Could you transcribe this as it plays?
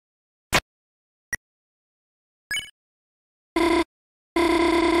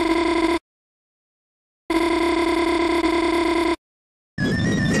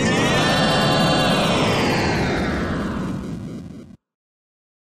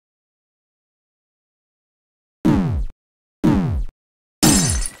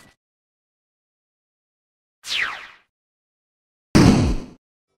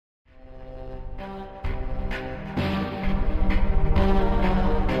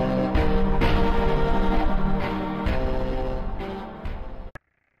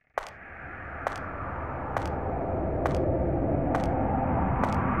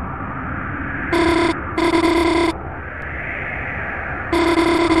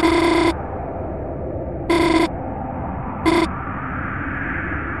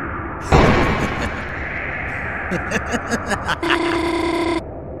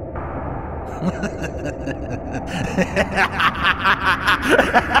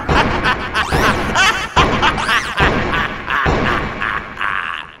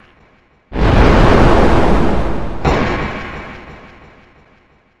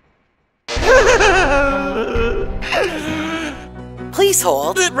Please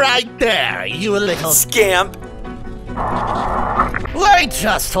hold. Right there, you little scamp. Wait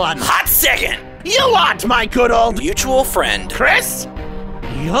just one hot second. You want my good old mutual friend, Chris?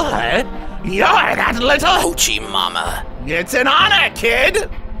 You're that little Hoochie Mama. It's an honor, kid.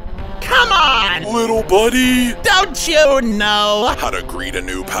 Come on, little buddy. Don't you know how to greet a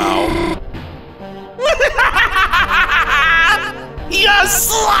new pal? You're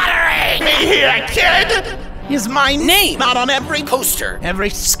slaughtering me here, kid. Is my name not on every poster, every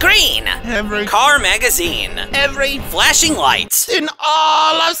screen, every car magazine, every flashing lights in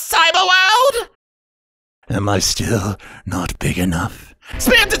all of Cyberworld? Am I still not big enough?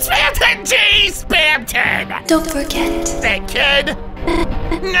 Spamton, geez, Spamton! Don't forget. Hey, kid.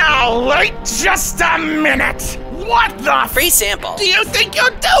 Now, wait just a minute. What the free sample do you think you're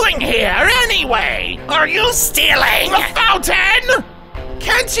doing here, anyway? Are you stealing the fountain?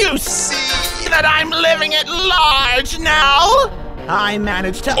 Can't you see that I'm living at large now? I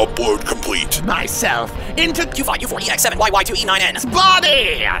managed to upload complete myself into Q5U40X7YY2E9N's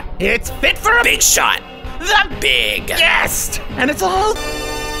body. It's fit for a big shot. The biggest. And it's all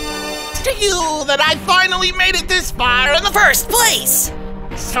to you that I finally made it this far in the first place.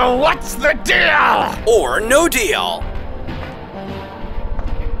 So what's the deal? Or no deal.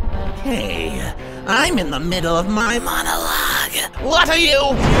 Hey, I'm in the middle of my monologue. What are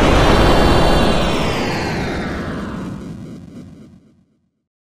you?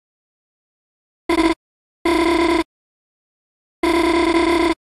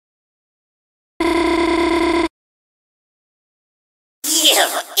 You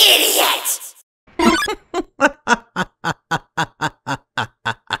idiot!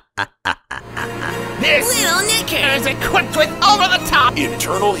 This little knicker is equipped with over-the-top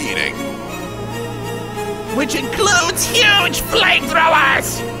internal heating, which includes huge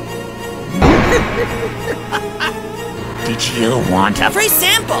flamethrowers. Did you want a free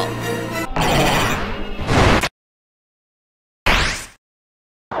sample?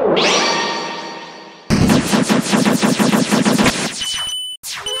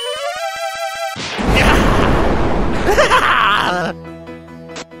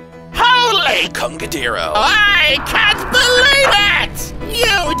 Holy Congadero. I can't believe it!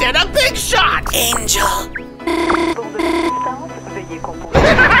 You did a big shot! Angel.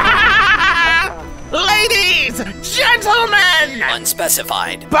 Ladies, gentlemen!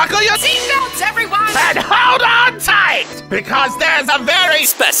 Unspecified. Buckle your seatbelts, everyone! And hold on tight! Because there's a very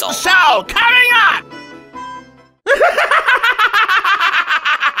special show coming up!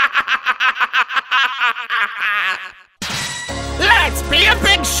 Let's be a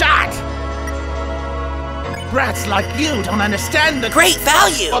big shot! Rats like you don't understand the great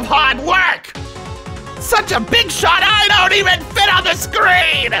value of hard work! Such a big shot, I don't even fit on the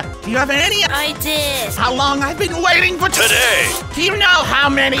screen! Do you have any ideas? How long I've been waiting for today? Do you know how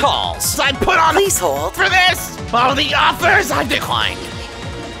many calls I put on please hold for this? All the offers I've declined.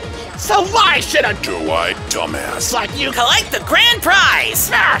 So why should a do-I dumbass like you collect the grand prize?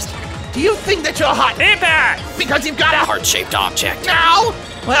 First, do you think that you're hot because you've got a heart-shaped object? No?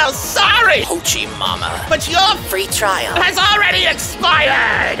 Well, sorry, Hoochie Mama. But your free trial has already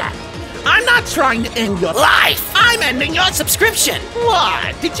expired. I'm not trying to end your life. I'm ending your subscription.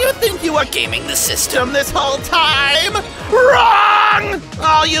 What? Did you think you were gaming the system this whole time? Wrong!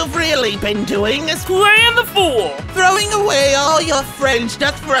 All you've really been doing is playing the fool. Throwing away all your friends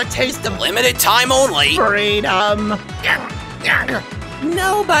just for a taste of limited time only freedom.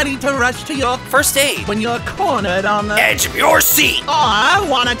 Nobody to rush to your first aid when you're cornered on the edge of your seat. Oh, I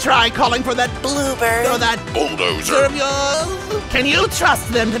want to try calling for that bluebird or that bulldozer of yours. Can you trust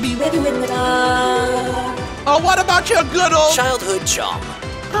them to be ready in the dark? Oh, what about your good old childhood chum?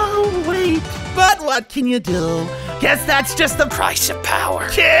 Oh, wait. But what can you do? Guess that's just the price of power,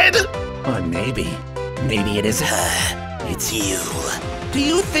 kid. Or maybe it isn't. It's you. Do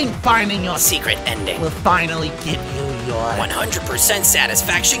you think finding your secret ending will finally give you your 100%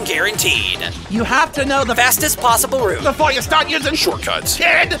 satisfaction guaranteed? You have to know the fastest possible route before you start using shortcuts.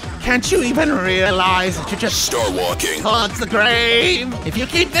 Kid, can't you even realize that you're just start walking towards the grave? If you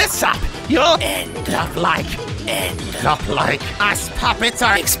keep this up, you'll end up like us puppets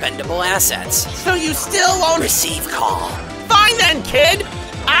are expendable assets. So you still won't receive call. Fine then, kid.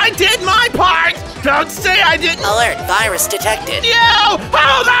 I did my part! Don't say I didn't! Alert, virus detected. You!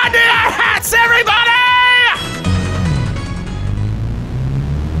 Hold on to your hats, everybody!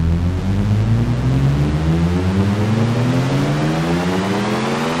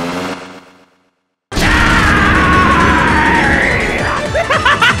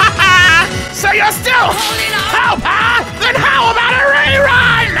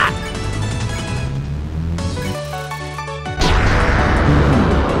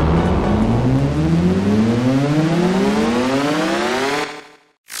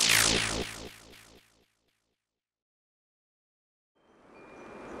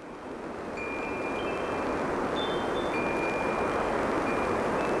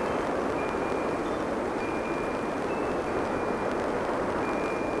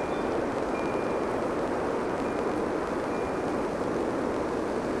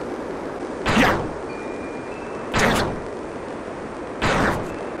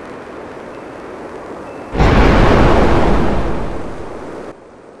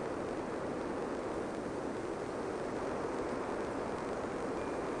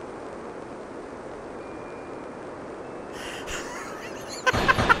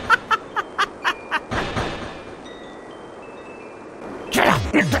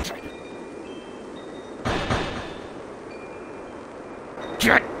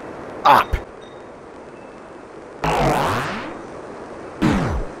 Get up!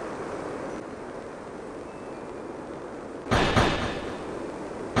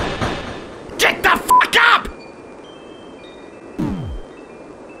 Get the fuck up!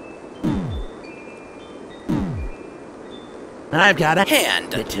 I've got a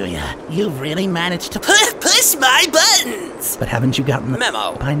Hand. to you. You've really managed to Push my buttons! But haven't you gotten the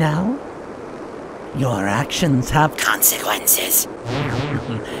Memo. by now? Your actions have Consequences.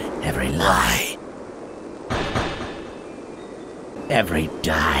 every lie, every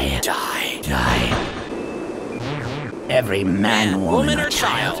die, every man, woman, or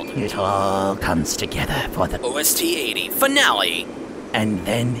child. It all comes together for the OST 80 Finale. and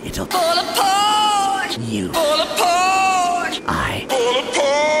then it'll Fall apart! you. Fall apart! I.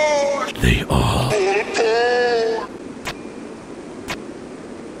 Fall apart! They all. Fall apart!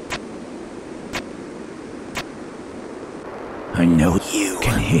 I know you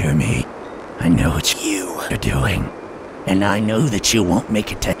can hear me. I know what you're doing. And I know that you won't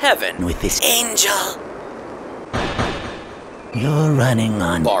make it to Heaven. with this. Angel. You're running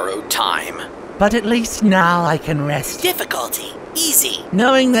on. Borrowed time. But at least now I can rest. Difficulty. Easy.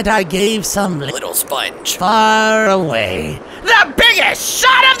 Knowing that I gave some Little sponge. far away. The biggest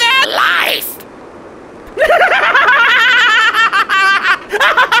shot of their life!